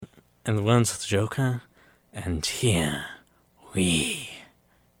in the words of the Joker, and here we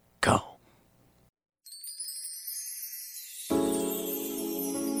go.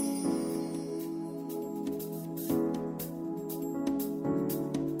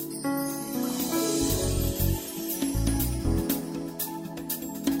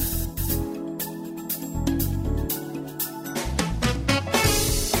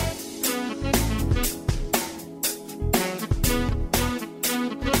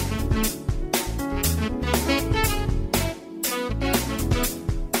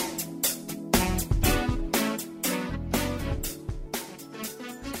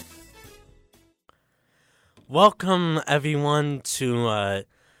 Welcome, everyone, to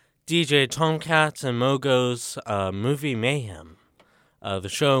DJ Tomcat and Mogo's Movie Mayhem, the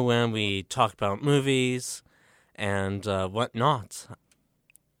show where we talk about movies and whatnot.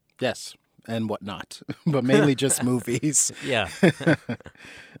 Yes, and whatnot, but mainly just movies. Yeah.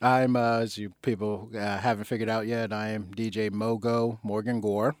 I'm, as you people haven't figured out yet, I am DJ Mogo Morgan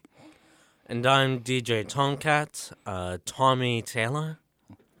Gore. And I'm DJ Tomcat, Tommy Taylor.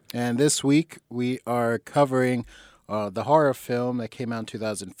 And this week we are covering the horror film that came out in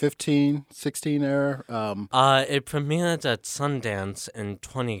 2015, 16 era. It premiered at Sundance in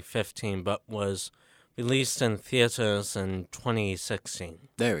 2015, but was released in theaters in 2016.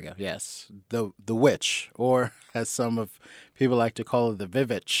 There we go. Yes, the Witch, or as some of people like to call it, the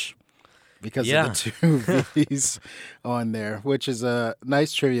Vivitch, because of the two V's on there, which is a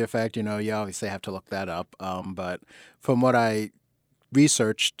nice trivia fact. You know, you obviously have to look that up. But from what I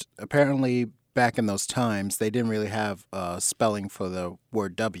researched, apparently back in those times, they didn't really have spelling for the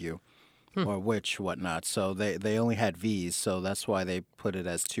word W or witch, whatnot. So they only had V's, so that's why they put it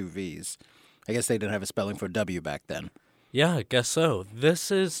as two V's. I guess they didn't have a spelling for W back then. Yeah, I guess so. This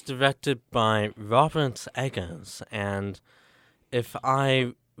is directed by Robert Eggers, and if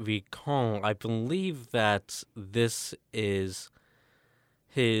I recall, I believe that this is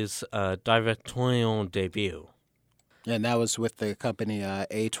his directorial debut. And that was with the company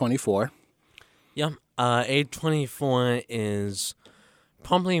A24. Yeah, A24 is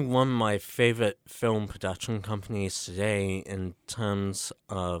probably one of my favorite film production companies today in terms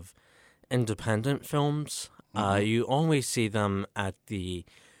of independent films. You always see them at the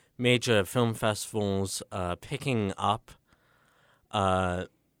major film festivals picking up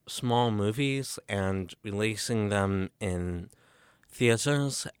small movies and releasing them in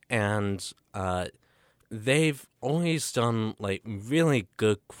theaters, and they've always done like really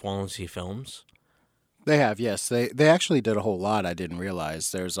good quality films. They have, yes. They actually did a whole lot. I didn't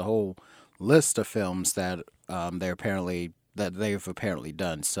realize there's a whole list of films that they've apparently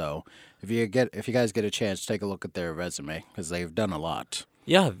done. So if you guys get a chance, take a look at their resume because they've done a lot.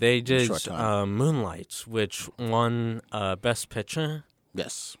 Yeah, they did Moonlight, which won Best Picture.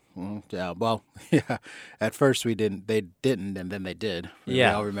 Yes. Yeah, well, yeah. At first they didn't, and then they did.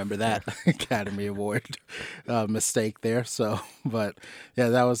 Yeah. We all remember that Academy Award mistake there. So, but yeah,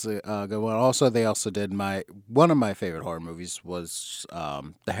 that was a good one. Also, they also did one of my favorite horror movies was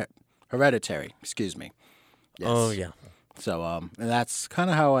the Hereditary. Excuse me. Yes. Oh yeah. So, and that's kind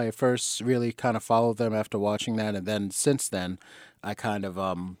of how I first really kind of followed them after watching that, and then since then, I kind of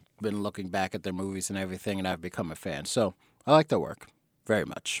been looking back at their movies and everything, and I've become a fan. So, I like their work. Very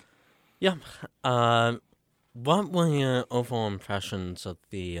much. Yeah. What were your overall impressions of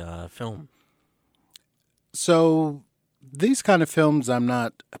the film? So, these kind of films I'm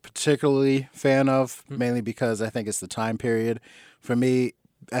not a particularly fan of, mainly because I think it's the time period. For me,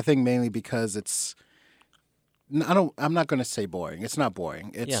 I think mainly because I'm not going to say boring. It's not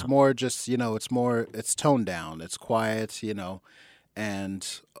boring. It's more just, it's toned down. It's quiet,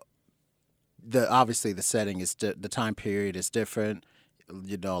 and obviously the setting is, the time period is different.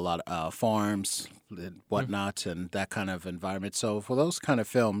 A lot of farms and whatnot and that kind of environment. So for those kind of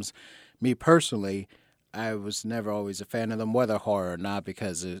films, me personally, I was never always a fan of them, whether horror or not,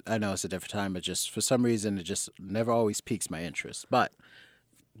 because I know it's a different time, but just for some reason, it just never always piques my interest. But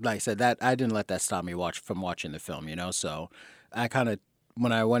like I said, that I didn't let that stop me from watching the film, So I kind of,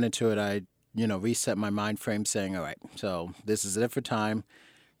 when I went into it, I, reset my mind frame saying, all right, so this is a different time.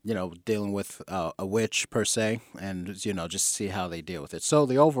 Dealing with a witch per se, and, just see how they deal with it. So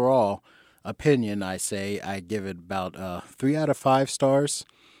the overall opinion, I give it about 3 out of 5 stars.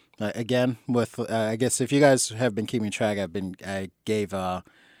 Again, with I guess if you guys have been keeping track, I gave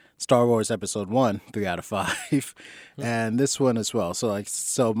Star Wars Episode 1 3 out of 5, and this one as well.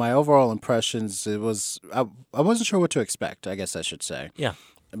 So my overall impressions, it was I wasn't sure what to expect. I guess I should say. Yeah.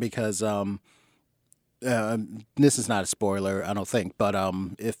 Because this is not a spoiler, I don't think, but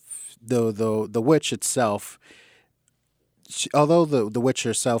if the witch itself, although the witch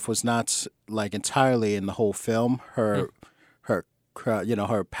herself was not like entirely in the whole film, her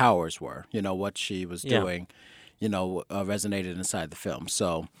her powers were, what she was Yeah. doing, resonated inside the film.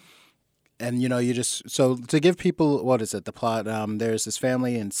 So, and you just, so to give people, what is it, the plot? There's this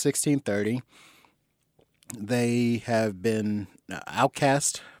family in 1630. They have been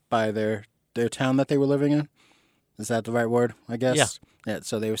outcast by their town that they were living in. Is that the right word? I guess. Yeah. Yeah.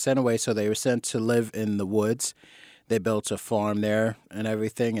 So they were sent away. So they were sent to live in the woods. They built a farm there and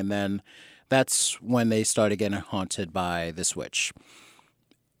everything, and then that's when they started getting haunted by this witch.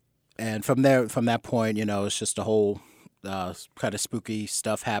 And from that point, it's just a whole kind of spooky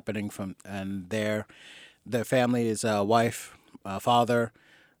stuff happening from and there. The family is a wife, father,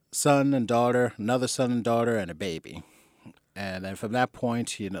 son and daughter, another son and daughter, and a baby. And then from that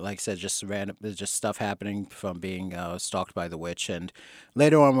point, like I said, just random, there's just stuff happening from being stalked by the witch. And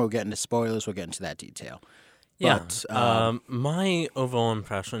later on, we'll get into spoilers. We'll get into that detail. Yeah. But, my overall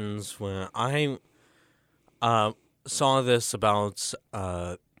impressions were I saw this about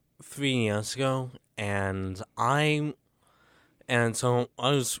 3 years ago, and so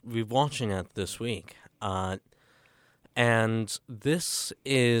I was rewatching it this week. And this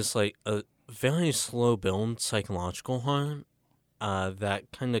is like a very slow build psychological horror that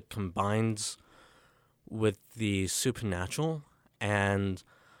kind of combines with the supernatural, and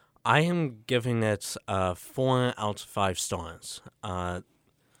I am giving it 4 out of 5 stars. I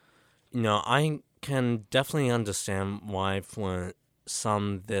can definitely understand why for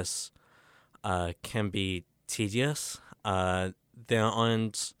some this can be tedious. There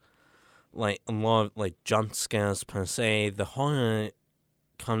aren't like a lot of like jump scares per se. The horror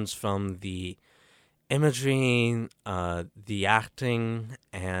comes from the imagery, the acting,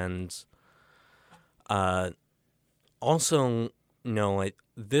 and also, like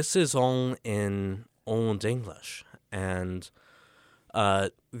this is all in Old English, and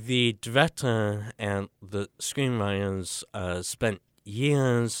the director and the screenwriters spent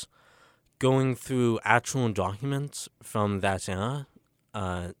years going through actual documents from that era,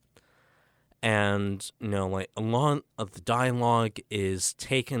 and like a lot of the dialogue is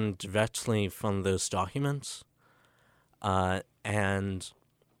taken directly from those documents, and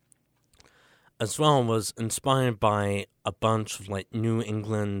as well was inspired by a bunch of like New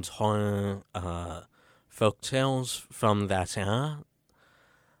England horror folk tales from that era.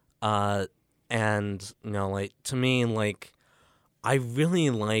 And like to me, like I really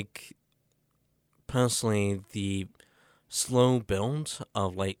like personally the slow build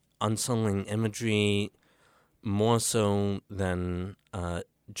of like unsettling imagery more so than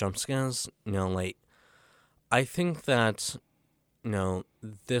jump scares. Like I think that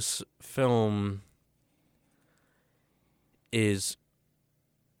this film is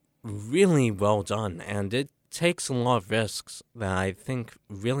really well done, and it takes a lot of risks that I think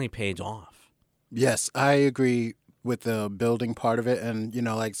really paid off. Yes, I agree with the building part of it. And,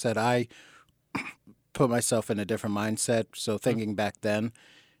 like I said, I put myself in a different mindset. So thinking back then,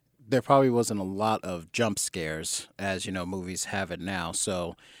 there probably wasn't a lot of jump scares as, movies have it now.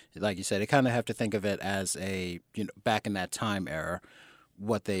 So, like you said, you kind of have to think of it as back in that time era,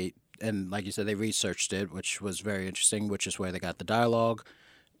 and like you said, they researched it, which was very interesting, which is where they got the dialogue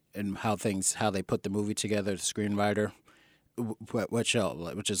and how they put the movie together, the screenwriter, which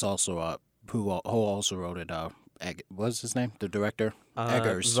is also who also wrote it. What's his name? The director,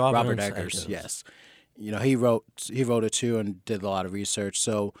 Eggers, Robert Eggers. Yes, he wrote it too and did a lot of research.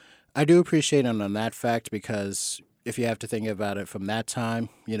 So I do appreciate him on that fact, because if you have to think about it from that time,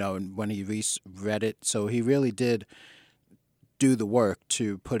 and when he read it, so he really did do the work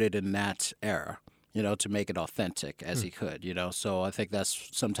to put it in that era, to make it authentic as he could, So I think that's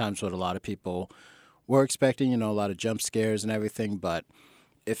sometimes what a lot of people were expecting, a lot of jump scares and everything. But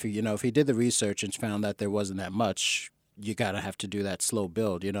if he did the research and found that there wasn't that much, you gotta have to do that slow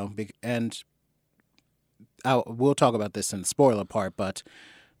build, And we'll talk about this in the spoiler part, but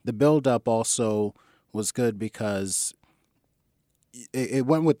the build up also was good because it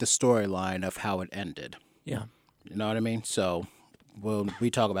went with the storyline of how it ended. Yeah. You know what I mean? So when we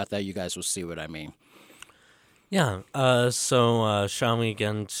talk about that, you guys will see what I mean. Yeah. So shall we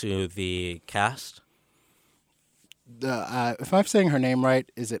get into the cast? If I'm saying her name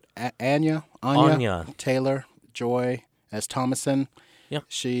right, is it Anya Taylor Joy as Thomason? Yeah.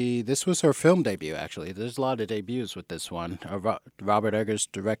 This was her film debut, actually. There's a lot of debuts with this one. Robert Eggers'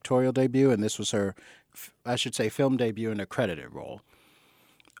 directorial debut, and this was her, I should say, film debut in a credited role.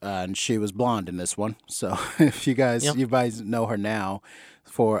 And she was blonde in this one. So if you guys know her now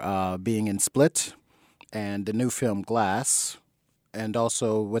for being in Split and the new film Glass, and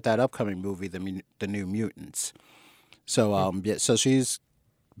also with that upcoming movie, The New Mutants. So yeah, so she's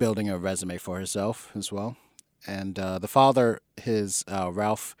building a resume for herself as well. And the father is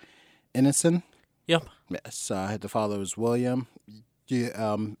Ralph Ineson. Yep. Yes, the father was William.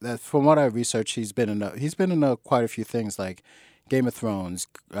 Yeah, from what I researched, he's been in quite a few things like Game of Thrones,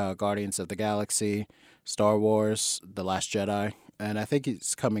 Guardians of the Galaxy, Star Wars, The Last Jedi, and I think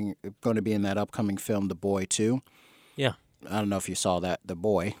he's going to be in that upcoming film, The Boy too. Yeah. I don't know if you saw that, The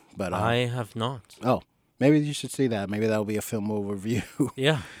Boy, but I have not. oh, maybe you should see that. Maybe that'll be a film we'll review.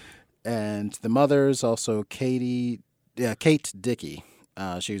 Yeah. And the mother is also Kate Dickey.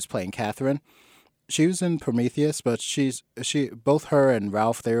 She was playing Catherine. She was in Prometheus, but both her and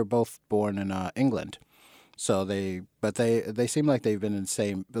Ralph, they were both born in England. So they seem like they've been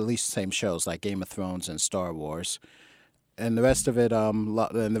in at least same shows like Game of Thrones and Star Wars, and the rest of it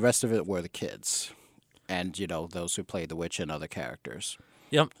were the kids, and those who played the witch and other characters.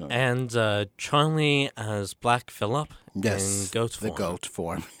 Yep. And Charlie as Black Phillip Yes, in goat form. the goat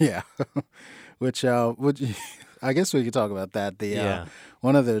form, yeah. Which I guess we could talk about that. Yeah.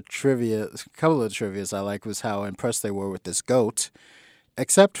 One of the couple of trivias I like was how impressed they were with this goat,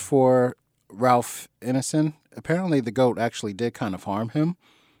 except for Ralph Ineson. Apparently, the goat actually did kind of harm him.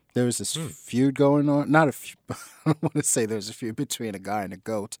 There was this feud going on. Not a feud. I don't want to say there's a feud between a guy and a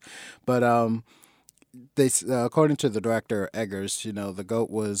goat, but they according to the director Eggers, the goat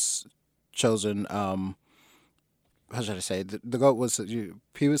was chosen. How should I say? The goat was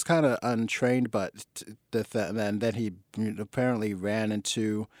he was kind of untrained, but and then he apparently ran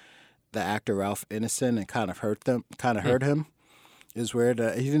into the actor Ralph Ineson and kind of hurt him. Is weird.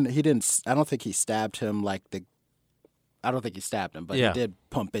 He didn't. I don't think he stabbed him I don't think he stabbed him, but he did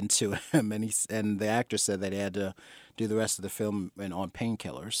bump into him, and the actor said that he had to do the rest of the film on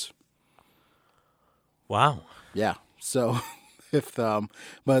painkillers. Wow. Yeah. So.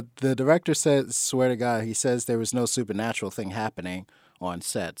 But the director said, swear to God, he says there was no supernatural thing happening on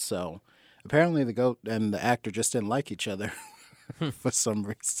set. So apparently the goat and the actor just didn't like each other for some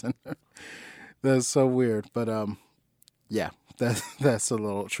reason. That's so weird. But yeah, that's a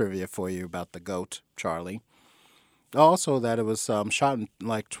little trivia for you about the goat, Charlie. Also, that it was shot in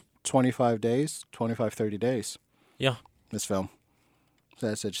like 25 days, 30 days. Yeah. This film. So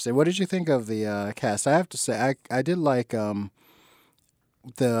that's interesting. What did you think of the cast? I have to say, I did like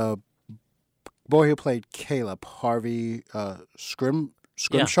the boy who played Caleb, Harvey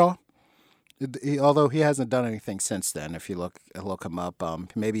Scrimshaw. Although he hasn't done anything since then, if you look him up,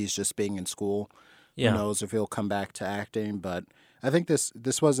 maybe he's just being in school. Yeah. Who knows if he'll come back to acting? But I think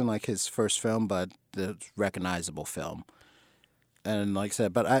this wasn't like his first film, but the recognizable film. And like I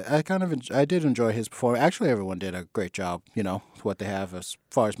said, but I did enjoy his performance. Actually, everyone did a great job. What they have as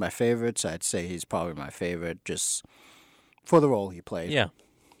far as my favorites, I'd say he's probably my favorite, just for the role he played. Yeah.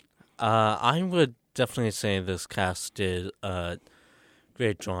 I would definitely say this cast did a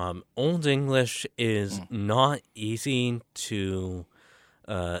great job. Old English is not easy to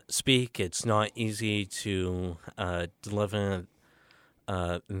speak. It's not easy to deliver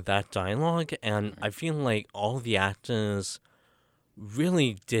that dialogue. And I feel like all the actors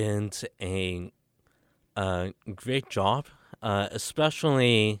really did a great job,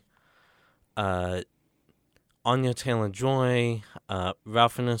 especially Anya Taylor-Joy,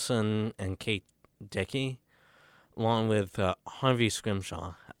 Ralph Ineson, and Kate Dickey, along with Harvey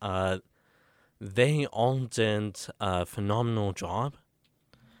Scrimshaw. They all did a phenomenal job.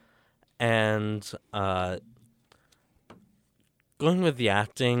 And going with the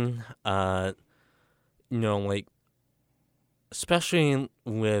acting, especially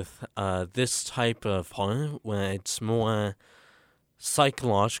with this type of horror, when it's more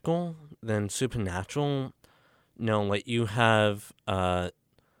psychological than supernatural, you have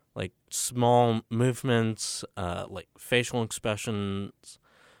small movements, like facial expressions,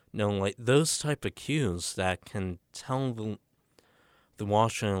 those type of cues that can tell the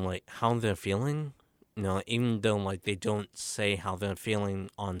watcher how they're feeling, even though they don't say how they're feeling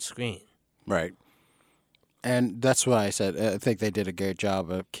on screen. Right. And that's what I said. I think they did a great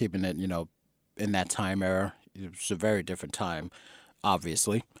job of keeping it, in that time era. It was a very different time,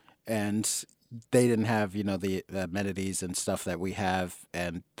 obviously. And they didn't have, the amenities and stuff that we have.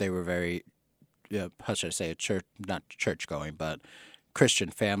 And they were very, how should I say, not church going, but Christian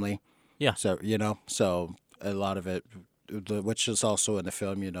family. Yeah. So, so a lot of it, which is also in the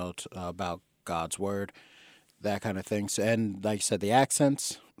film, about God's word, that kind of thing. So, and like you said, the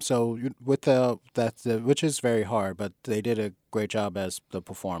accents. So with which is very hard, but they did a great job as the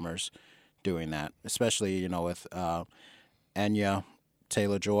performers doing that, especially with Anya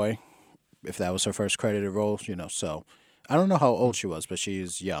Taylor-Joy, if that was her first credited role. So I don't know how old she was, but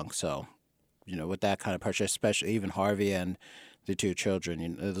she's young. So with that kind of pressure, especially even Harvey and the two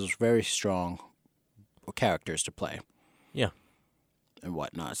children. Those very strong characters to play Yeah. and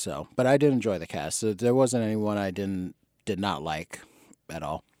whatnot. So, but I did enjoy the cast. So there wasn't anyone I did not like at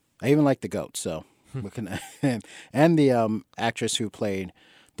all. I even liked the goat. So we can, and the actress who played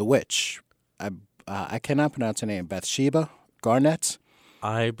the witch. I cannot pronounce her name. Bathsheba Garnett.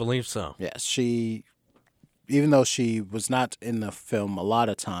 I believe so. Yes, she. Even though she was not in the film a lot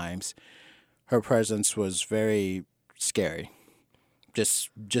of times, her presence was very scary. Just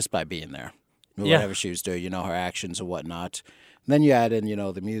by being there, Yeah. whatever she was doing, her actions and whatnot. And then you add in,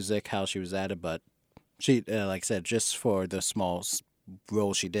 the music, how she was at it. But she, like I said, just for the small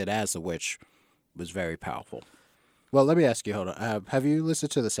role she did as the witch, was very powerful. Well, let me ask you, hold on. Have you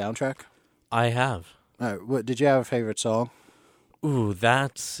listened to the soundtrack? I have. What did you have a favorite song? Ooh,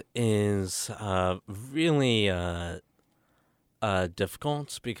 that is really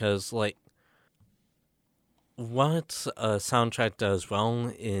difficult because, like, what a soundtrack does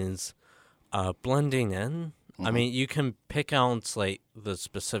well is blending in. I mean, you can pick out, like, the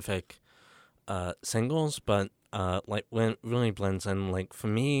specific singles, but, like, when it really blends in, like, for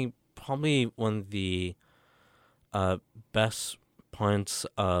me, probably one of the best points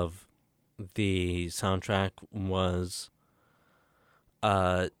of the soundtrack was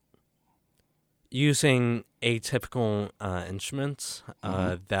using atypical instruments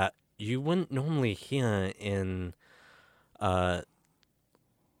that you wouldn't normally hear in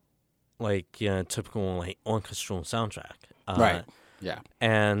typical like orchestral soundtrack. Right. Yeah.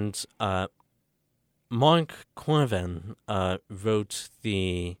 And Mark Corvin wrote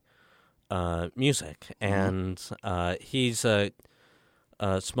the music, and he's a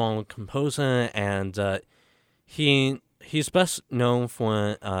small composer, and he's best known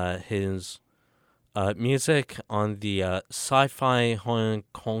for his music on the sci-fi horror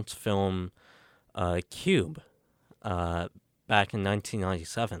cult film Cube back in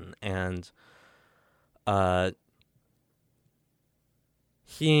 1997, and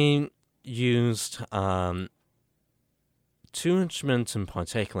he used two instruments in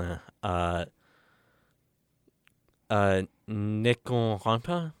particular,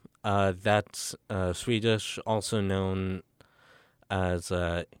 nyckelharpa, that's Swedish, also known as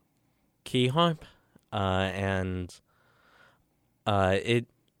key harp, and it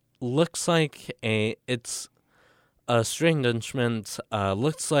looks like it's a stringed instrument.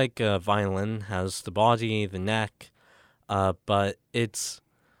 Looks like a violin, has the body, the neck, but it's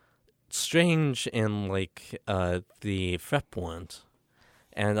strange in like the fretboard.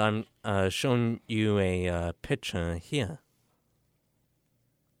 And I'm showing you a picture here.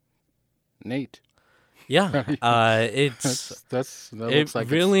 Neat. Yeah, it's that it looks like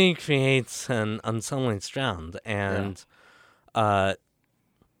really creates an unsettling sound, and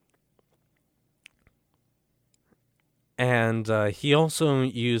he also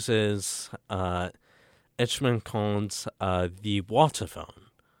uses instrument called the waterphone,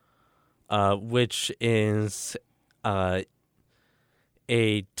 which is a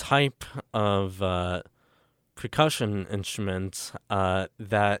type of percussion instrument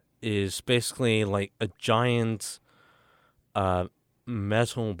that is basically like a giant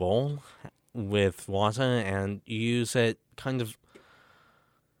metal bowl with water, and you use it kind of,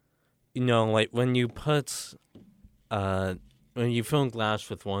 like when you put when you fill glass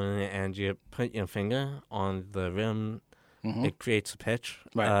with water and you put your finger on the rim, it creates a pitch.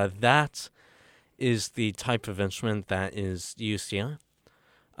 Right. That is the type of instrument that is used here,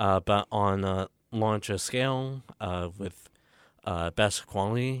 but on a larger scale with better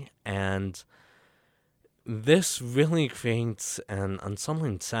quality, and this really creates an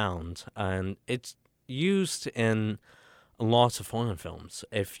unsettling sound, and it's used in a lot of horror films.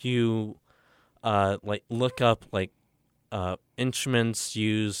 If you look up instruments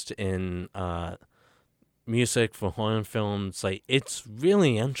used in music for horror films, it's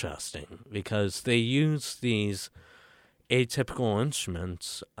really interesting because they use these atypical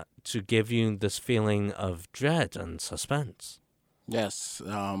instruments to give you this feeling of dread and suspense. Yes.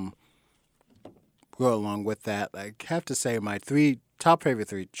 Go along with that, I have to say my top favorite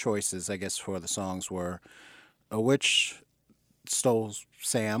three choices, I guess, for the songs were "A Witch Stole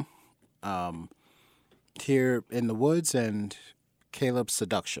Sam," "Here in the Woods," and "Caleb's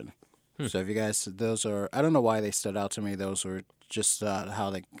Seduction." So if you guys, those are, I don't know why they stood out to me. Those were just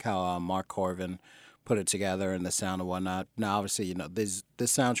how Mark Corvin put it together and the sound and whatnot. Now, obviously, this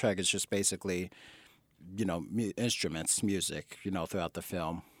soundtrack is just basically, instruments, music, throughout the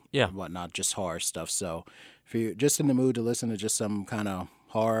film. Yeah. Whatnot, just horror stuff. So if you're just in the mood to listen to just some kind of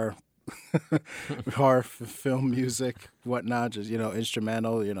horror horror film music, whatnot, just,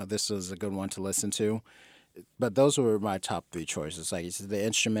 instrumental. This is a good one to listen to. But those were my top three choices. Like you said, the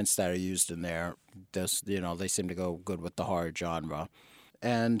instruments that are used in there, they seem to go good with the horror genre.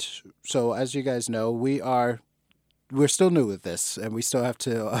 And so, as you guys know, we're still new with this, and we still have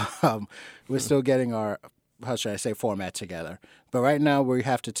to, we're still getting our, how should I say, format together. But right now we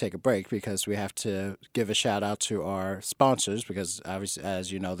have to take a break because we have to give a shout out to our sponsors because, obviously,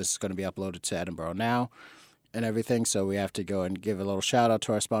 as you know, this is going to be uploaded to Edinburgh Now and everything. So we have to go and give a little shout out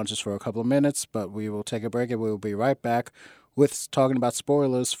to our sponsors for a couple of minutes. But we will take a break and we will be right back with talking about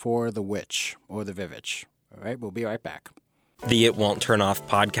spoilers for The Witch or The Vivitch. All right, we'll be right back. The It Won't Turn Off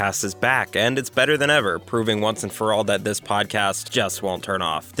podcast is back, and it's better than ever, proving once and for all that this podcast just won't turn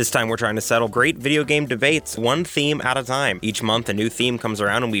off. This time we're trying to settle great video game debates, one theme at a time. Each month a new theme comes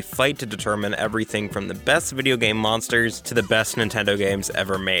around and we fight to determine everything from the best video game monsters to the best Nintendo games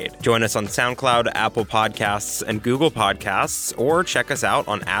ever made. Join us on SoundCloud, Apple Podcasts, and Google Podcasts, or check us out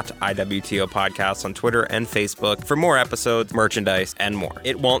on @IWTO Podcasts on Twitter and Facebook for more episodes, merchandise, and more.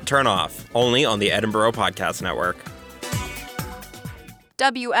 It Won't Turn Off, only on the Edinburgh Podcast Network.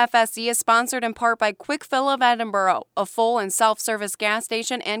 WFSE is sponsored in part by Quick Fill of Edinburgh, a full and self-service gas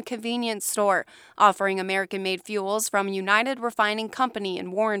station and convenience store, offering American-made fuels from United Refining Company in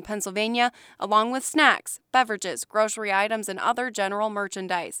Warren, Pennsylvania, along with snacks, beverages, grocery items, and other general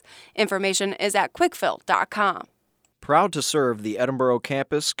merchandise. Information is at quickfill.com. Proud to serve the Edinburgh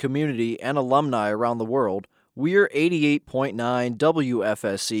campus, community, and alumni around the world, we're 88.9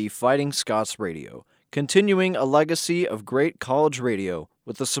 WFSE Fighting Scots Radio, continuing a legacy of great college radio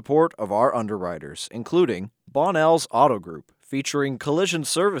with the support of our underwriters, including Bonnell's Auto Group, featuring collision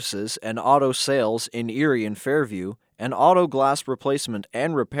services and auto sales in Erie and Fairview, and auto glass replacement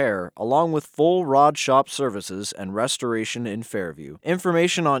and repair, along with full rod shop services and restoration in Fairview.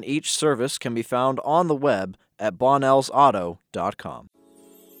 Information on each service can be found on the web at bonnellsauto.com.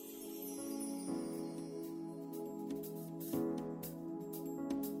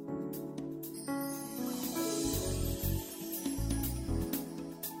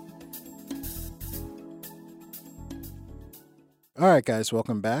 All right, guys,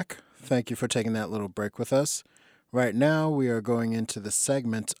 welcome back. Thank you for taking that little break with us. Right now, we are going into the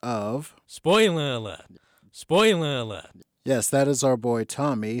segment of... Spoiler alert! Spoiler alert! Yes, that is our boy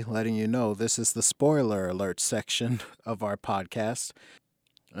Tommy letting you know this is the spoiler alert section of our podcast.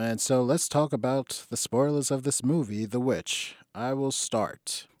 And so let's talk about the spoilers of this movie, The Witch. I will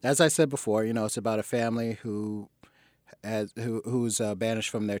start. As I said before, it's about a family who's banished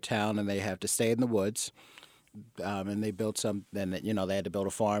from their town and they have to stay in the woods. And they built they had to build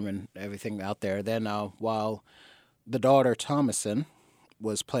a farm and everything out there. Then while the daughter, Thomasin,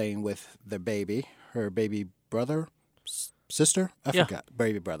 was playing with the baby, her baby brother, sister? I forgot.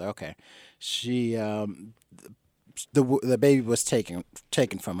 Baby brother, okay. She, the baby was taken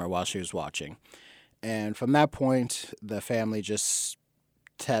from her while she was watching. And from that point, the family just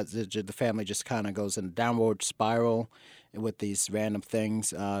kind of goes in a downward spiral with these random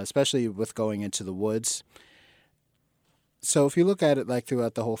things, especially with going into the woods. So if you look at it like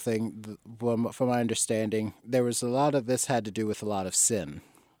throughout the whole thing, from my understanding, there was a lot of this had to do with a lot of sin,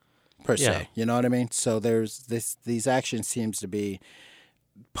 per se. You know what I mean? So there's these actions seems to be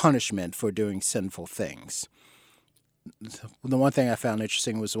punishment for doing sinful things. The one thing I found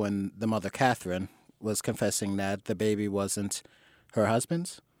interesting was when the mother, Catherine, was confessing that the baby wasn't her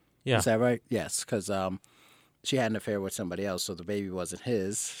husband's. Yeah. Is that right? Yes, because she had an affair with somebody else, so the baby wasn't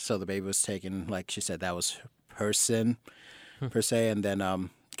his. So the baby was taken, like she said, that was her sin, per se. And then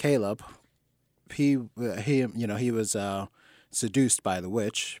Caleb, he was seduced by the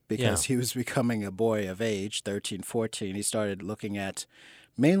witch because he was becoming a boy of age, 13, 14. He started looking at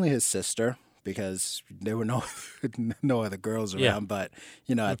mainly his sister because there were no other girls around. But,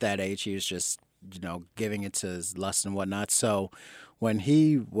 at that age, he was just, giving it to his lust and whatnot. So when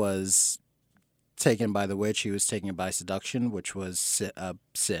he was taken by the witch, he was taken by seduction, which was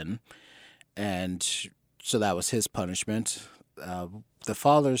sin. And so that was his punishment. The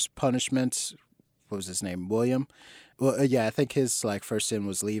father's punishment, what was his name, William? Well, I think his first sin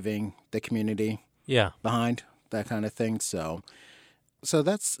was leaving the community behind, that kind of thing. So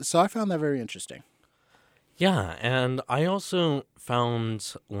I found that very interesting. Yeah, and I also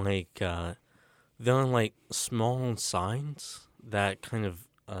found there are small signs that kind of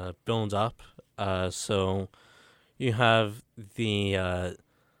build up. So you have the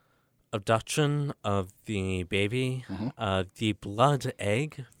abduction of the baby, the blood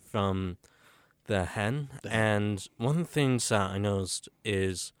egg from the hen. And one of the things that I noticed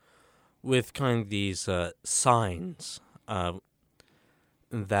is with kind of these signs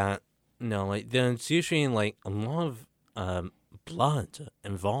that no, like there's usually like a lot of blood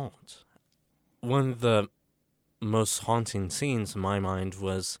involved. One of the most haunting scenes in my mind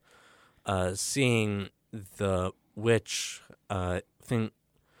was seeing the witch. I think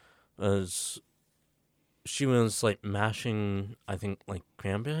she was like mashing, I think, like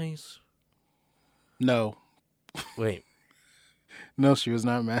cranberries. No. Wait. No, she was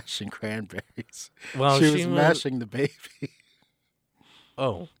not mashing cranberries. Well, she was mashing the baby.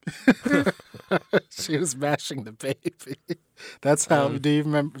 Oh. She was mashing the baby. That's how. Do you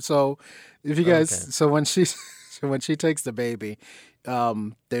remember? So, if you guys, Okay. so when she takes the baby,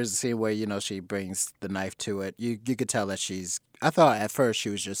 there's a scene where she brings the knife to it. You could tell that I thought at first she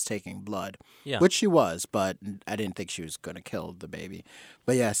was just taking blood, Yeah. which she was, but I didn't think she was gonna kill the baby.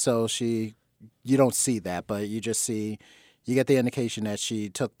 But yeah, so you don't see that, but you just see. You get the indication that she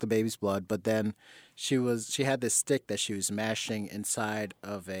took the baby's blood, but then she had this stick that she was mashing inside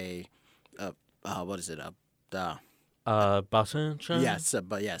of what is it? Butter jar? Yes,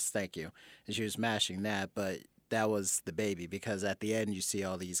 but yes, thank you. And she was mashing that, but that was the baby because at the end you see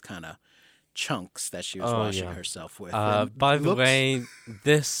all these kind of chunks that she was washing herself with. And By the looks- way,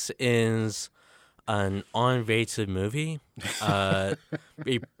 this is an R-rated movie.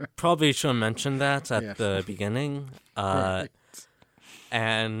 We probably should have mentioned that at Yeah. the beginning. Right.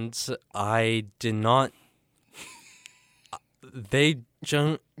 And I did not. The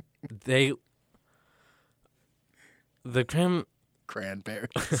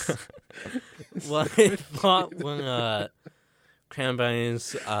cranberries. Well, I thought when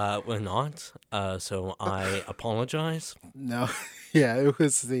cranberries were not, so I apologize. No, yeah, it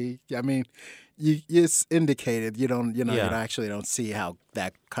was I mean, it's indicated. You don't, you Yeah. actually don't see how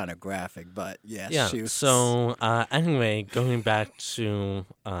that kind of graphic, but yes, Yeah, she was. so anyway, going back to,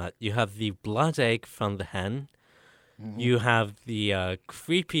 you have the blood egg from the hen. Mm-hmm. You have the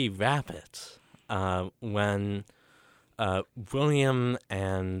creepy rabbit when William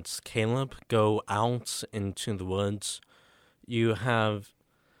and Caleb go out into the woods. You have,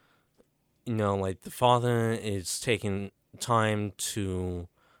 like the father is taking time to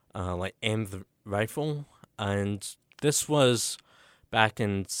like aim the rifle, and this was back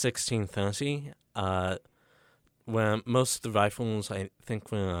in 1630, when most of the rifles I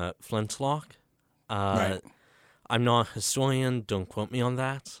think were flintlock. Right. I'm not a historian, don't quote me on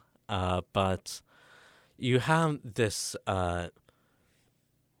that, but you have this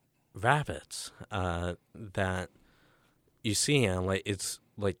rabbit that you see, and like it's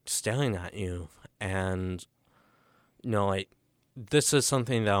like staring at you, and like this is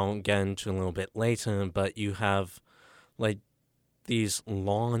something that I'll get into a little bit later, but you have like these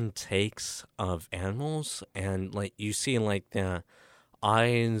long takes of animals, and like you see like their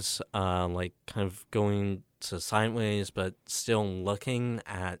eyes like kind of going to sideways but still looking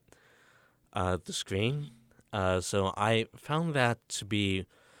at the screen. So I found that to be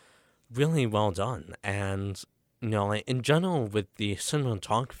really well done, and like in general with the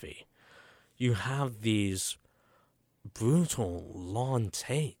cinematography, you have these brutal long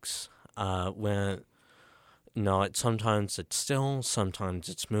takes where sometimes it's still, sometimes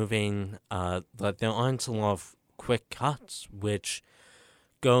it's moving, but there aren't a lot of quick cuts, which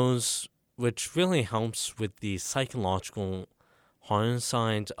really helps with the psychological horror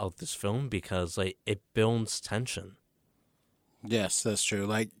side of this film, because like it builds tension. Yes, that's true.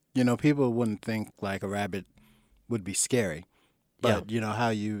 Like people wouldn't think like a rabbit would be scary, but how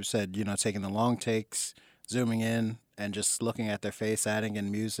you said taking the long takes, zooming in, and just looking at their face, adding in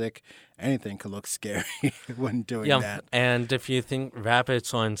music, anything could look scary when doing that. And if you think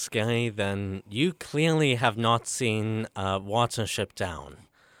rabbits aren't scary, then you clearly have not seen Watership Down.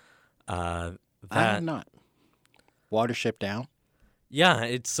 I have not. Watership Down? Yeah,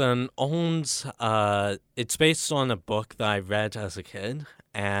 it's an old. It's based on a book that I read as a kid,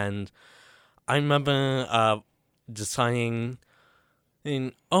 and I remember deciding,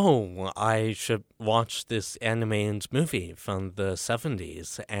 I should watch this animated movie from the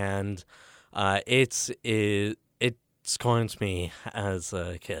 70s, and it scorns me as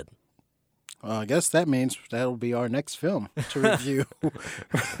a kid. I guess that means that'll be our next film to review.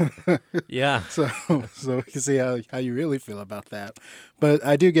 Yeah. So we can see how you really feel about that. But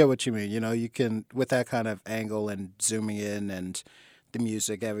I do get what you mean. You can, with that kind of angle and zooming in and the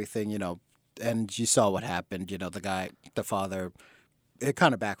music, everything, and you saw what happened. The father, it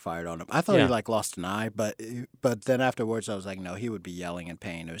kind of backfired on him. I thought he lost an eye, but then afterwards I was like, no, he would be yelling in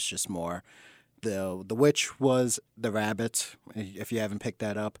pain. It was just more the witch was the rabbit, if you haven't picked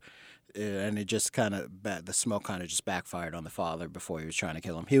that up. And it just the smoke kind of just backfired on the father before he was trying to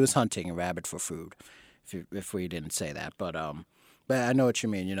kill him. He was hunting a rabbit for food, if we didn't say that. But But I know what you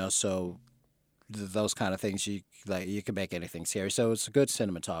mean, so those kind of things, you can make anything scary. So it's a good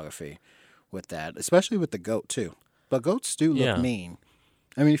cinematography with that, especially with the goat, too. But goats do look Yeah. mean.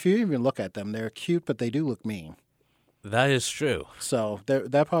 I mean, if you even look at them, they're cute, but they do look mean. That is true. So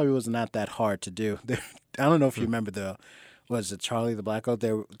that probably was not that hard to do. I don't know if you remember was it Charlie the Black Goat?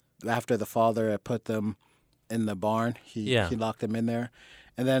 After the father had put them in the barn, he locked them in there,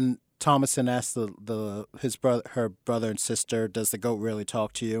 and then Thomason asked her brother and sister, "Does the goat really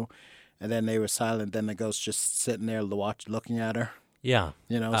talk to you?" And then they were silent. Then the goat's just sitting there looking at her. Yeah.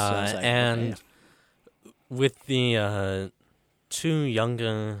 So it's like, and okay. with the two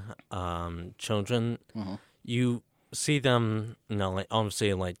younger children, you see them,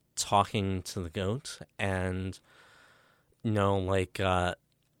 obviously, like, talking to the goat, and,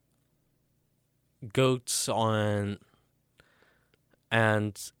 goats on,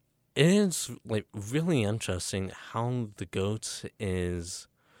 and it is, like, really interesting how the goat is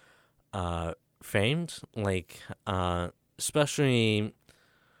framed, like, especially,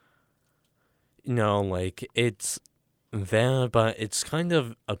 it's there, but it's kind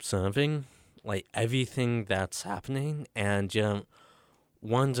of observing, like, everything that's happening, and you're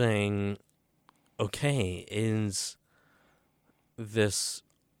wondering, okay, is this,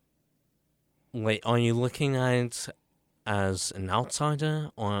 like, are you looking at it as an outsider,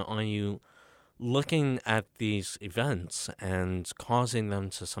 or are you looking at these events and causing them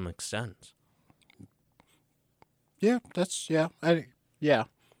to some extent? Yeah, I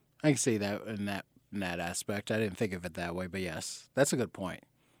can see that in that aspect. I didn't think of it that way, but yes, that's a good point.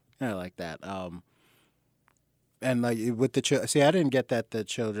 I like that. And like with the see, I didn't get that the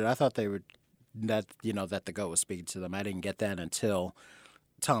children. I thought they were that the goat was speaking to them. I didn't get that until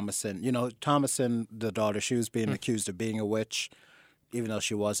Thomason. Thomason, the daughter, she was being accused of being a witch, even though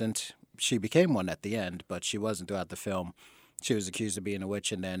she wasn't. She became one at the end, but she wasn't throughout the film. She was accused of being a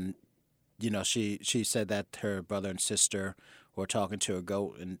witch, and then she said that her brother and sister were talking to a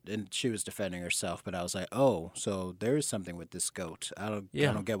goat, and she was defending herself. But I was like, oh, so there is something with this goat. I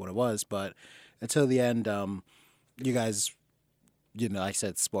don't get what it was, but until the end, you guys, like I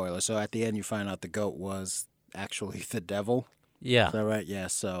said, spoiler. So at the end, you find out the goat was actually the devil. Yeah. Is that right? Yeah.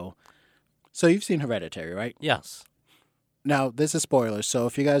 So you've seen Hereditary, right? Yes. Now, this is spoilers, so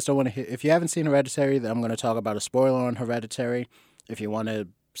if you guys don't want to if you haven't seen Hereditary, then I'm going to talk about a spoiler on Hereditary. If you want to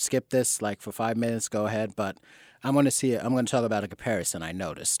skip this, like, for 5 minutes, go ahead, but I'm going to talk about a comparison I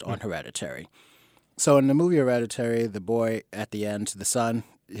noticed on Hereditary. So in the movie Hereditary, the boy at the end, the son,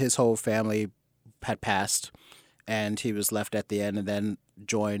 his whole family had passed, and he was left at the end and then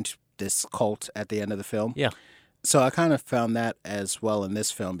joined this cult at the end of the film. Yeah. So I kind of found that as well in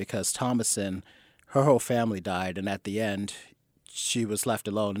this film, because Thomason, her whole family died, and at the end, she was left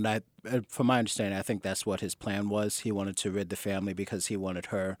alone. And from my understanding, I think that's what his plan was. He wanted to rid the family because he wanted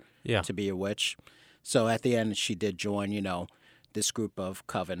her to be a witch. So at the end, she did join, this group of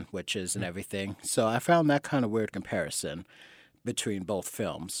coven witches and everything. So I found that kind of weird comparison between both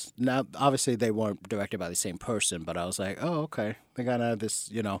films. Now, obviously, they weren't directed by the same person, but I was like, oh, okay. They got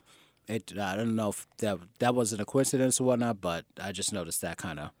this, I don't know if that wasn't a coincidence or whatnot, but I just noticed that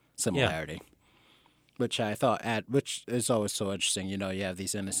kind of similarity. Yeah. Which I thought, which is always so interesting. You have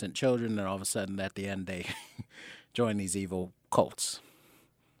these innocent children, and all of a sudden, at the end, they join these evil cults.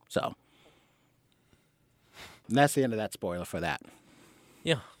 So, and that's the end of that spoiler for that.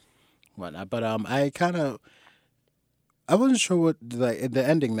 Yeah. Whatnot. But I wasn't sure what the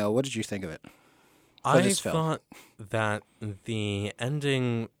ending though. What did you think of it? I thought that the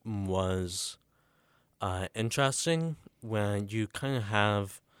ending was interesting, when you kind of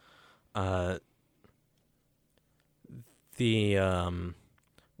have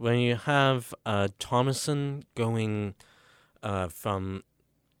when you have Thomason going from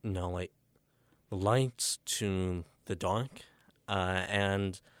like the lights to the dark,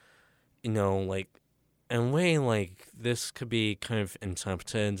 and like in a way, like, this could be kind of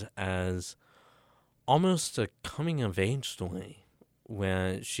interpreted as almost a coming of age story,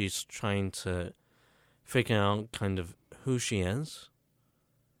 where she's trying to figure out kind of who she is,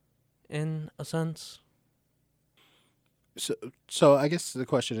 in a sense. So I guess the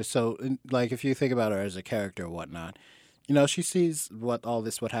question is, like, if you think about her as a character or whatnot, she sees what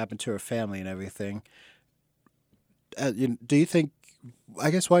happened to her family and everything. Do you think? I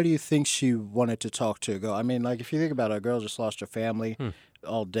guess, why do you think she wanted to talk to a girl? I mean, like, if you think about it, a girl just lost her family,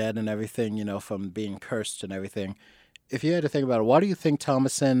 all dead and everything, from being cursed and everything. If you had to think about it, why do you think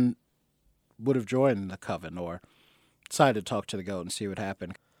Thomason would have joined the coven or decided to talk to the goat and see what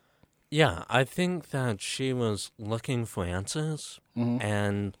happened? Yeah, I think that she was looking for answers,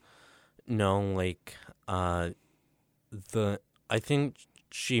 and, like, I think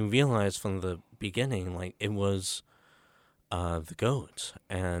she realized from the beginning, like, it was the goat,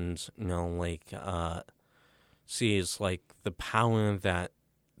 and sees like the power that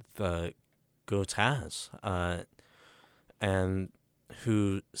the goat has, and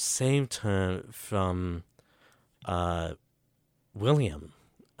who saved her from William,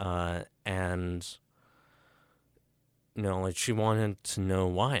 and like she wanted to know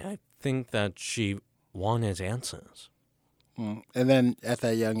why. I think that she wanted answers. And then at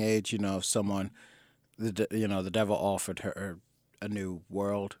that young age, someone, the devil offered her a new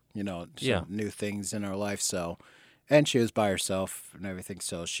world, some new things in her life. So, and she was by herself and everything.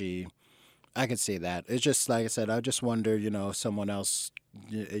 So I could see that. It's just like I said. I just wonder, if someone else,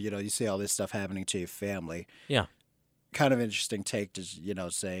 you see all this stuff happening to your family. Yeah. Kind of interesting take to,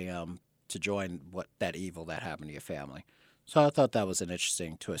 saying to join that evil that happened to your family. So I thought that was an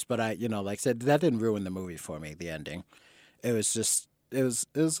interesting twist. But like I said, that didn't ruin the movie for me. The ending, it was just it was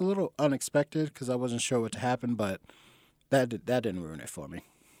a little unexpected because I wasn't sure what to happen, but that didn't ruin it for me.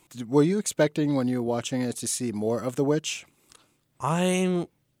 Were you expecting when you were watching it to see more of the witch? When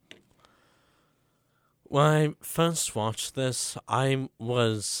I first watched this, I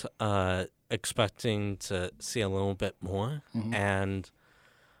was expecting to see a little bit more, and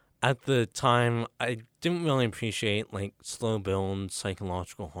at the time, I didn't really appreciate like slow build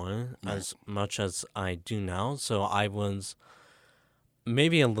psychological horror as much as I do now. So I was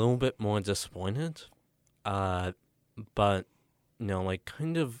maybe a little bit more disappointed, but like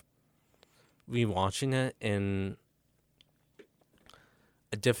kind of rewatching it in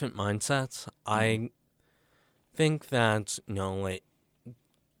a different mindset. I think that like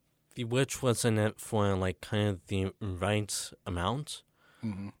the witch was in it for like kind of the right amount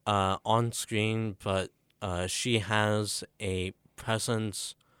on screen, but she has a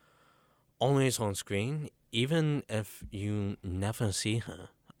presence always on screen, even if you never see her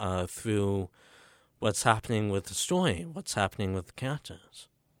through what's happening with the story, what's happening with the characters.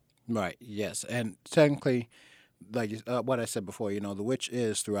 Right. Yes, and technically, like what I said before, the witch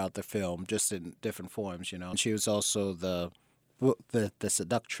is throughout the film, just in different forms. She was also the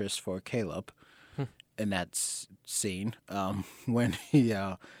seductress for Caleb in that scene when he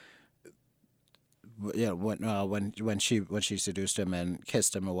when she seduced him and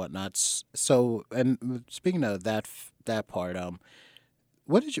kissed him and whatnot. So, and speaking of that part,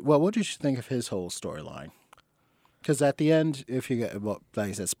 what did you think of his whole storyline? Because at the end, if you get, like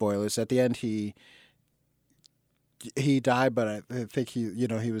I said, spoilers. At the end, he died, but I think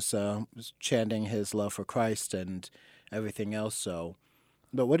he was chanting his love for Christ and everything else. So,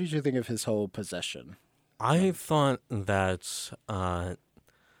 but what did you think of his whole possession? I thought that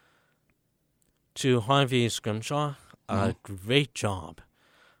to Harvey Scrimshaw, great job.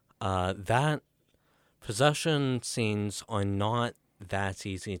 That possession scenes are not that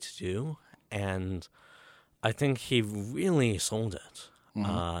easy to do, and I think he really sold it.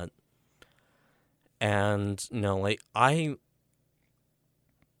 And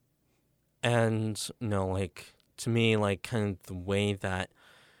to me, like kind of the way that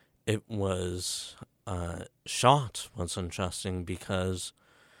it was shot was interesting because,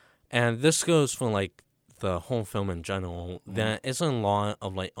 and this goes for like the whole film in general, there isn't a lot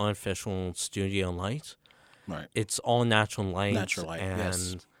of like artificial studio light. Right. It's all natural light. Natural light, and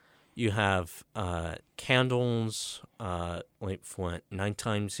yes. You have candles, like for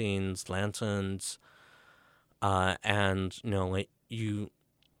nighttime scenes, lanterns, and like you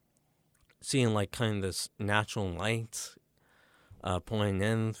seeing like kind of this natural light pouring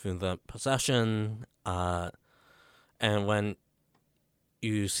in through the possession, and when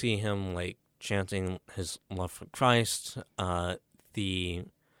you see him like chanting his love for Christ, the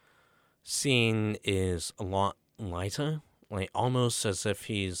scene is a lot lighter, like almost as if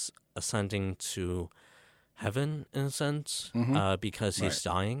he's ascending to heaven in a sense, because he's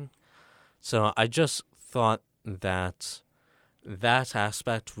dying. So I just thought that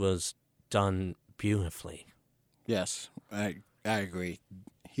aspect was done beautifully. Yes, I agree.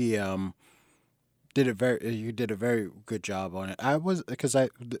 He did you did a very good job on it. I was because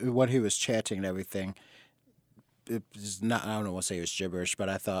when he was chanting and everything, it was not, I don't want to say it was gibberish, but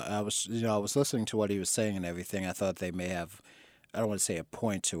I thought I was listening to what he was saying and everything. I thought they may have, I don't want to say a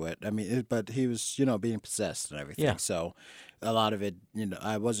point to it. I mean, but he was being possessed and everything. Yeah. So a lot of it,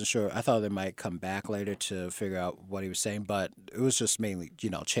 I wasn't sure. I thought they might come back later to figure out what he was saying, but it was just mainly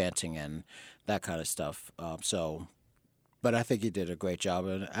chanting and that kind of stuff. But I think he did a great job,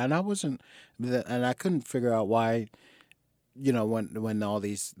 and I couldn't figure out why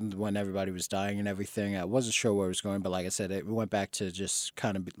when everybody was dying and everything, I wasn't sure where it was going, but like I said, it went back to just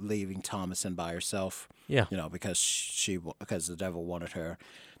kind of leaving Thomasin by herself. Yeah. Because the devil wanted her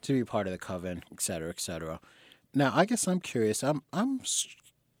to be part of the coven, et cetera, et cetera. Now, I guess I'm curious. I'm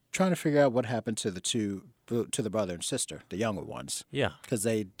trying to figure out what happened to the brother and sister, the younger ones. Yeah. Because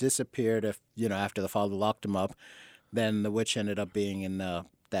they disappeared. After the father locked them up, then the witch ended up being in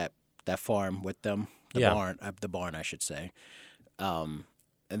that farm with them. The barn, I should say. And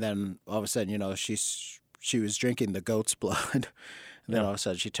then all of a sudden, she was drinking the goat's blood. And then all of a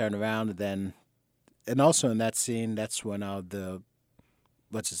sudden she turned around, and also in that scene, that's when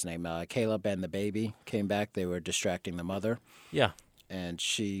what's his name? Caleb and the baby came back. They were distracting the mother. Yeah. And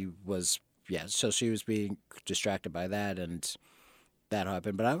so she was being distracted by that, and that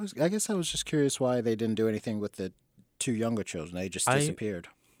happened. But I guess I was just curious why they didn't do anything with the two younger children. They just disappeared.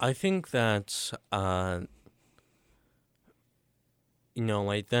 I think that, they're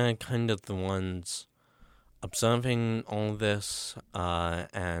kind of the ones observing all this,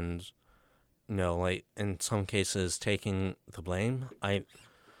 and, in some cases taking the blame. I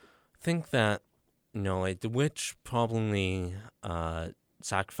think that, the witch probably,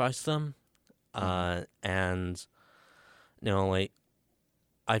 sacrificed them, and, I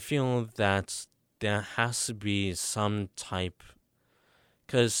feel that there has to be some type.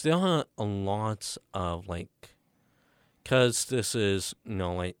 Because there are a lot of, because this is,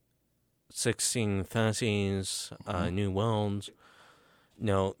 1630s, New World,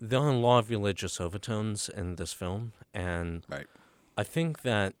 there are a lot of religious overtones in this film, and Right. I think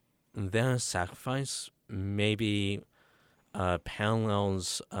that their sacrifice maybe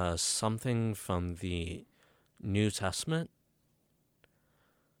parallels something from the New Testament,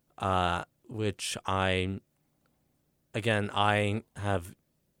 which I'm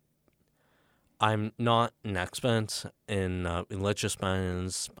not an expert in religious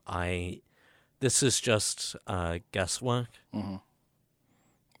matters. This is just guesswork. Mm-hmm.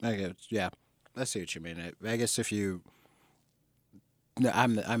 I see what you mean. I guess if you, no,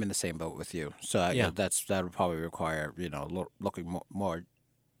 I'm in the same boat with you. So I guess that would probably require looking more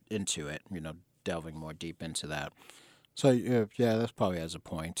into it. Delving more deep into that. So that's probably has a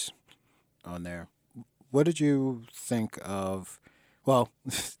point on there. What did you think of? Well,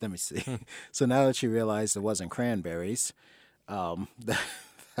 let me see. So now that you realized it wasn't cranberries, that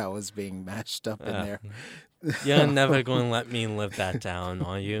was being mashed up in there. You're never going to let me live that down,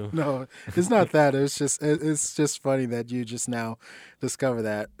 are you? No, it's not that. It's just funny that you just now discover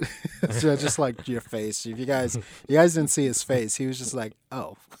that. So just like your face. If you guys didn't see his face, he was just like,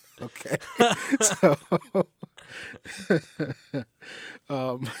 oh, okay. So,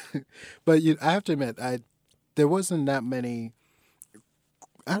 but I have to admit, there wasn't that many.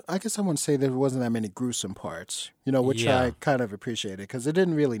 I guess I wouldn't say there wasn't that many gruesome parts, which I kind of appreciated because it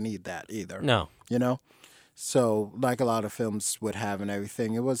didn't really need that either. No. So like a lot of films would have and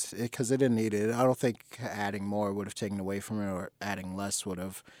everything, it was because it didn't need it. I don't think adding more would have taken away from it, or adding less would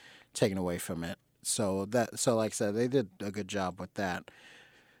have taken away from it. So like I said, they did a good job with that.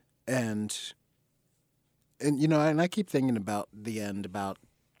 And I keep thinking about the end, about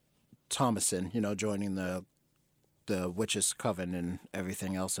Thomasin, joining the witches' coven and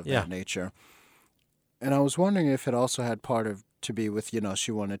everything else of that nature. And I was wondering if it also had to be with,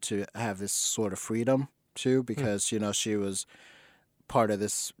 she wanted to have this sort of freedom too, because, she was part of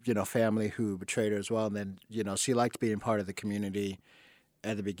this, family who betrayed her as well. And then, she liked being part of the community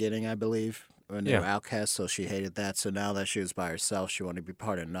at the beginning, I believe, when they were outcasts. So she hated that. So now that she was by herself, she wanted to be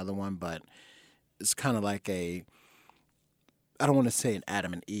part of another one. But it's kind of like I don't want to say an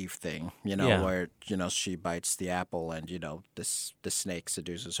Adam and Eve thing, where, she bites the apple and, the snake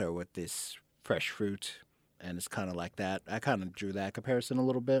seduces her with this fresh fruit. And it's kind of like that. I kind of drew that comparison a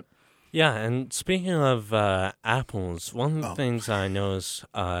little bit. Yeah, and speaking of apples, one of the things I noticed,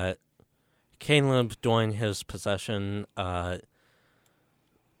 Caleb, during his possession,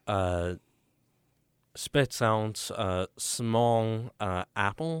 spits out a small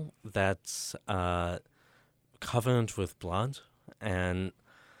apple that's covered with blood. And,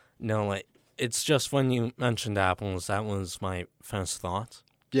 it's just when you mentioned apples, that was my first thought.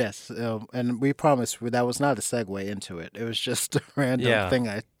 Yes, and we promised that was not a segue into it. It was just a random thing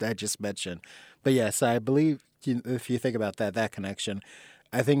I just mentioned. But yes, I believe if you think about that connection,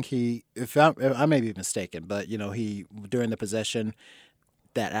 I think I may be mistaken, but he during the possession,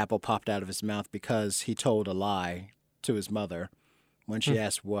 that apple popped out of his mouth because he told a lie to his mother when she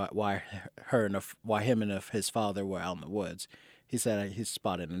asked why him and his father were out in the woods. He said he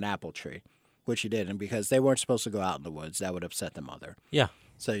spotted an apple tree, which he did, and because they weren't supposed to go out in the woods, that would upset the mother. Yeah.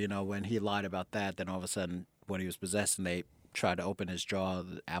 So, when he lied about that, then all of a sudden, when he was possessed and they tried to open his jaw,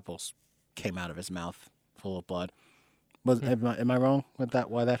 the apples came out of his mouth full of blood. Am I wrong with that?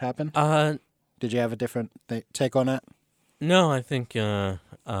 Why that happened? Did you have a different take on that? No, I think you're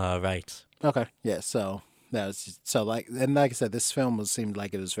right. Okay, yeah. So that was like I said, this film seemed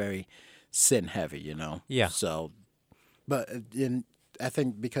like it was very sin heavy, you know. Yeah. So, but I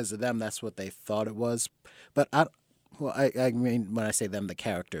think because of them, that's what they thought it was. But I mean, when I say them, the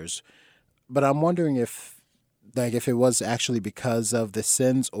characters. But I'm wondering if it was actually because of the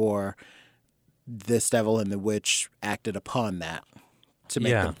sins, or this devil and the witch acted upon that to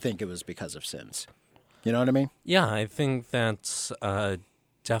make them think it was because of sins. You know what I mean? Yeah, I think that's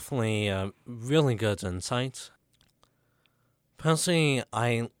definitely a really good insight. Personally,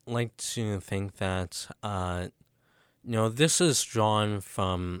 I like to think that, this is drawn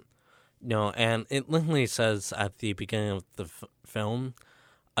from, and it literally says at the beginning of the film,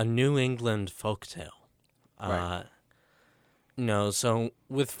 a New England folktale. Right. So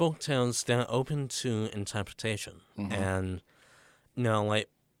with folktales, they're open to interpretation. Mm-hmm. And,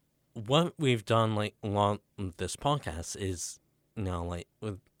 what we've done, along this podcast is,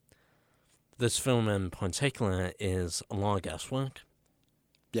 with this film in particular, is a lot of guesswork.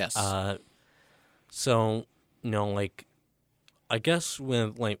 Yes. So, I guess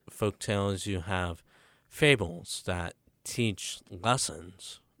with, folktales, you have fables that teach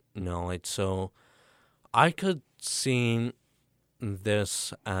lessons, so I could see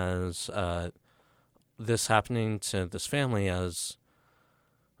this as, this happening to this family as,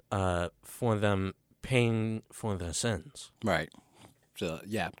 for them paying for their sins. Right. So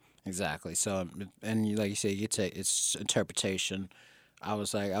yeah, exactly. So like you say, it's interpretation. I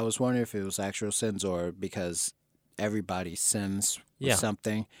was wondering if it was actual sins or because everybody sins with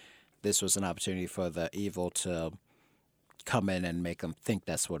something. This was an opportunity for the evil to come in and make them think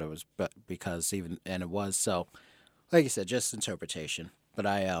that's what it was, but it was. So, like you said, just interpretation. But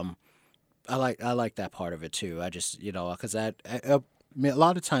I like that part of it too. I just because I a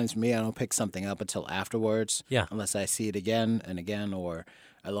lot of times I don't pick something up until afterwards. Yeah. Unless I see it again and again, or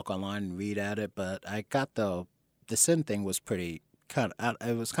I look online and read at it. But I got the sin thing was pretty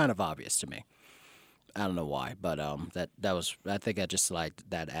it was kind of obvious to me. I don't know why, but that was, I think I just liked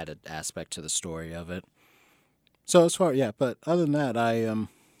that added aspect to the story of it. So as far, but other than that, I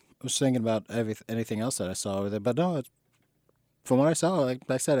was thinking about anything else that I saw with it, but no, from what I saw, like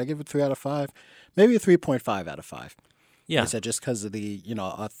I said, I give it 3 out of 5, maybe a 3.5 out of 5. Yeah. I said just because of the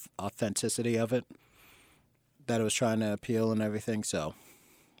authenticity of it that it was trying to appeal and everything. So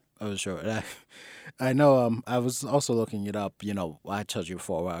I was sure. I know. I was also looking it up. I told you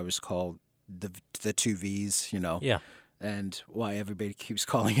before why I was called the 2 V's. Yeah. And why everybody keeps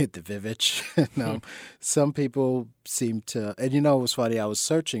calling it the Vivitch. Some people seem to, and it was funny. I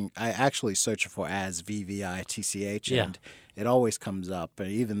actually searched for as VVITCH, and it always comes up,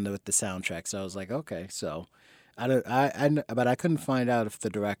 and even with the soundtrack. So I was like, okay, so but I couldn't find out if the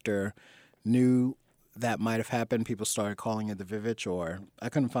director knew that might have happened. People started calling it the Vivitch, or I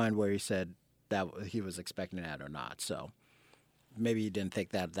couldn't find where he said that he was expecting that or not. So maybe he didn't think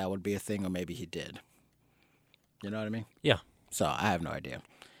that would be a thing, or maybe he did. You know what I mean? Yeah. So I have no idea.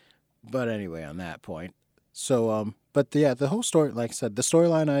 But anyway, on that point. So, but the whole story, like I said, the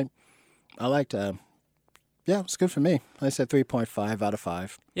storyline I liked. It was good for me. I said 3.5 out of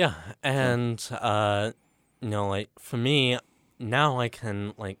 5. Yeah, and for me, now I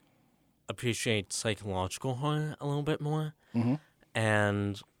can appreciate psychological horror a little bit more. Mm-hmm.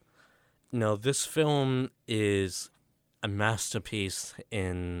 And this film is a masterpiece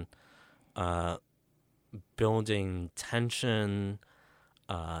in building tension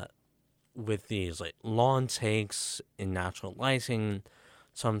with these long takes in natural lighting.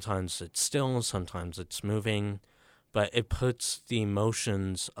 Sometimes it's still, sometimes it's moving, but it puts the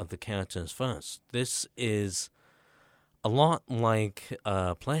emotions of the characters first. This is a lot like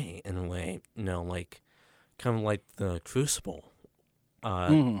a play in a way, kind of like The Crucible,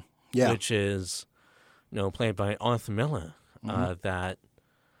 which is played by Arthur Miller, that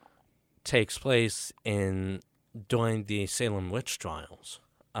takes place during the Salem witch trials,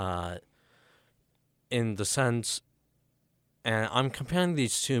 in the sense, and I'm comparing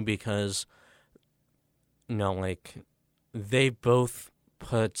these two because, they both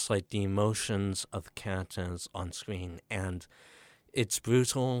put the emotions of the characters on screen, and it's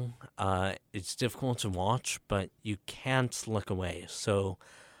brutal, it's difficult to watch, but you can't look away. So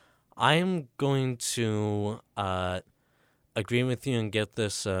I'm going to agree with you and get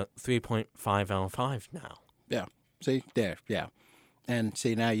this 3.5 out of 5 now. Yeah. See, there, yeah. And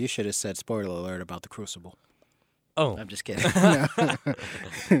see, now you should have said spoiler alert about The Crucible. Oh, I'm just kidding. No.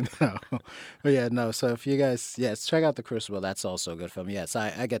 No. But yeah, no. So if you guys, yes, check out The Crucible. That's also a good film. Yes,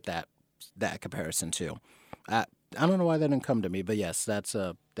 I get that comparison too. I don't know why that didn't come to me, but yes, that's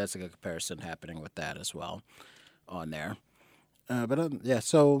a good comparison happening with that as well on there. Yeah.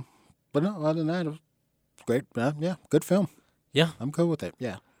 So, but no, other than that, it was great. Yeah, good film. yeah. I'm good with it.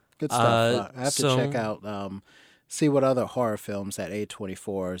 Yeah, good stuff. I have to so- check out, see what other horror films that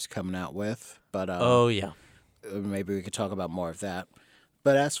A24 is coming out with. But Oh, yeah. maybe we could talk about more of that.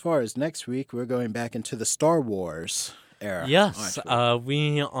 But as far as next week, we're going back into the Star Wars era. Yes, aren't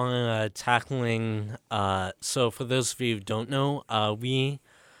we? we are tackling. So for those of you who don't know,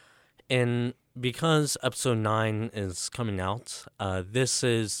 because episode 9 is coming out, this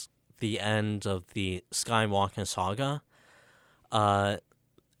is the end of the Skywalker saga.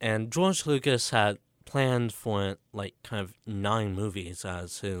 And George Lucas had planned for like kind of 9 movies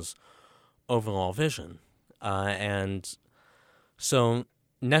as his overall vision, and so.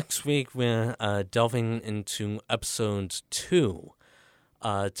 Next week, we're delving into episode 2,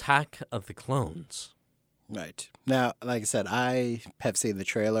 Attack of the Clones. Right. Now, like I said, I have seen the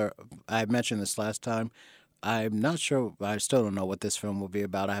trailer. I mentioned this last time. I'm not sure. I still don't know what this film will be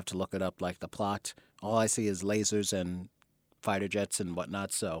about. I have to look it up, like the plot. All I see is lasers and fighter jets and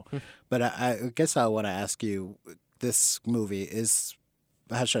whatnot. So, but I guess I want to ask you, this movie is,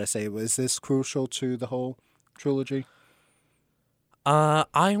 how should I say, is this crucial to the whole trilogy?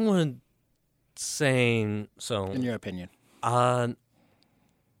 I would say so. In your opinion? I'm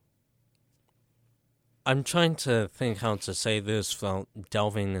trying to think how to say this without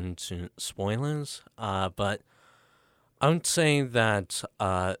delving into spoilers. But I would say that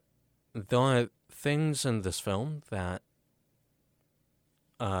there are things in this film that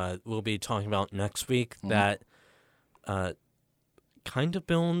we'll be talking about next week that kind of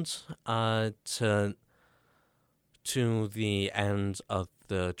builds to the end of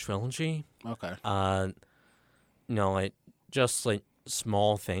the trilogy. Okay. Like just like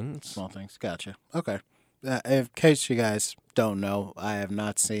small things. Small things. Gotcha. Okay. In case you guys don't know, I have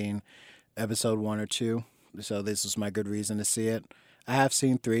not seen episode 1 or 2, so this is my good reason to see it. I have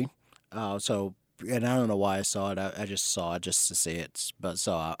seen 3, and I don't know why I saw it. I just saw it just to see it, but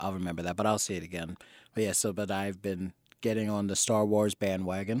so I'll remember that. But I'll see it again. But yeah, but I've been getting on the Star Wars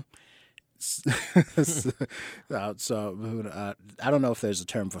bandwagon. I don't know if there's a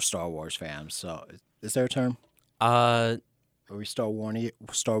term for Star Wars fans. So, is there a term? Are we Star Warnians?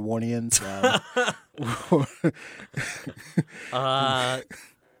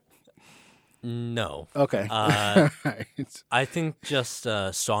 No. Okay. Right. I think just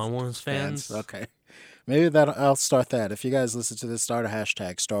Star Wars fans. Okay. Maybe I'll start that. If you guys listen to this, start a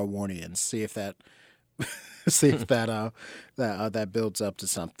hashtag Star Warnians. See if that. That builds up to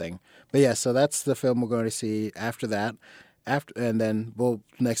something. But yeah, so that's the film we're going to see after that. And then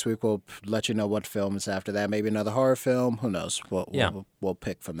next week we'll let you know what film is after that. Maybe another horror film. Who knows? We'll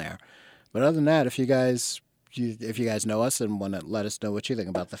pick from there. But other than that, if you guys know us and want to let us know what you think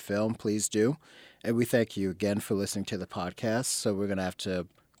about the film, please do. And we thank you again for listening to the podcast. So we're gonna have to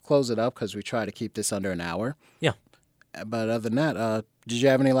close it up because we try to keep this under an hour. Yeah. But other than that, did you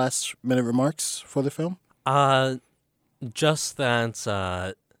have any last minute remarks for the film? Just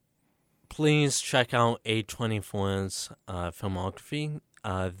that. Please check out A24's filmography.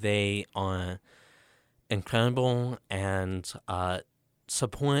 They are incredible and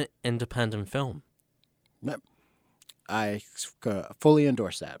support independent film. Yep. I fully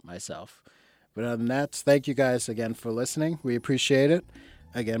endorse that myself. But other than that, thank you guys again for listening. We appreciate it.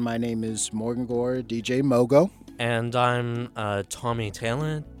 Again, my name is Morgan Gore, DJ Mogo. And I'm Tommy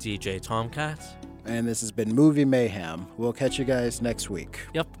Taylor, DJ Tomcat. And this has been Movie Mayhem. We'll catch you guys next week.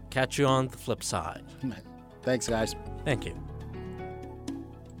 Yep, catch you on the flip side. Thanks, guys. Thank you.